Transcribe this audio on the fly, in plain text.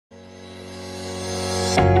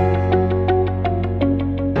Another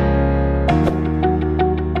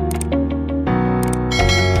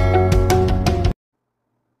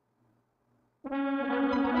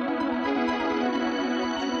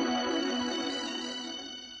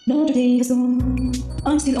day has gone,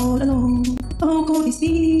 I'm still all alone. How could this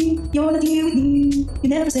be? You're not here with me. You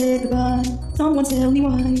never said goodbye. Someone tell me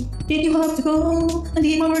why did you have to go and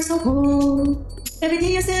leave my world so cold? Every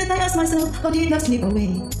day I said, I ask myself, how did love slip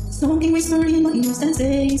away? Something whispering in my ears and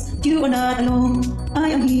says, you are not alone. I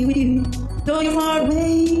am here with you. Though you're far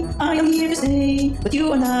away, I am here to stay. But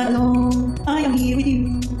you are not alone. I am here with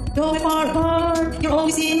you. Though we're far apart, you're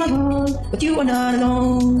always in my heart. But you are not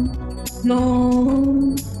alone.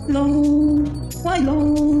 Alone, alone, why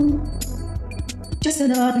alone? Just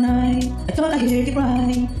another night, I thought I heard you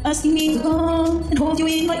cry, asking me to come and hold you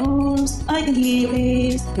in my arms. I can hear your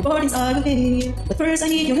prayers, your burdens I will bear. But first I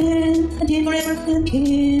need your hand, and then forever can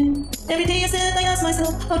begin. Every day I said, I ask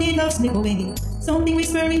myself, how did love slip away? Something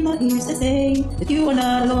whisper in my ears and say that you are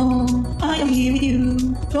not alone. I am here with you.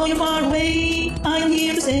 Though you're far away, I am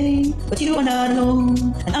here to stay. But you are not alone,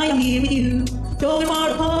 and I am here with you. Though we're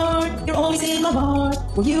far apart, you're always in my heart.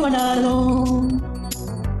 For you are not alone.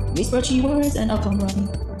 Whisper she words and I'll come running,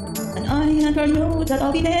 and I and her know that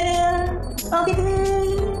I'll be there. I'll be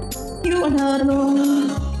there. You are not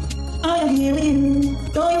alone. I am here with you.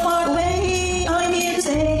 Though you're far away, I am here to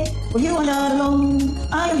stay. For you are not alone.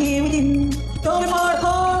 I am here with you. Though we're far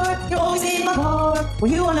apart, you're always in my heart. For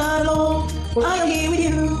you are not alone. For I am here with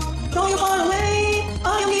you. Though you're far away,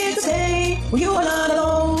 I am here to stay. For you are not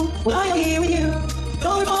alone. For I am here with you.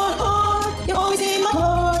 Though we're far apart, you're always in my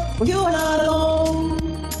heart. For you are not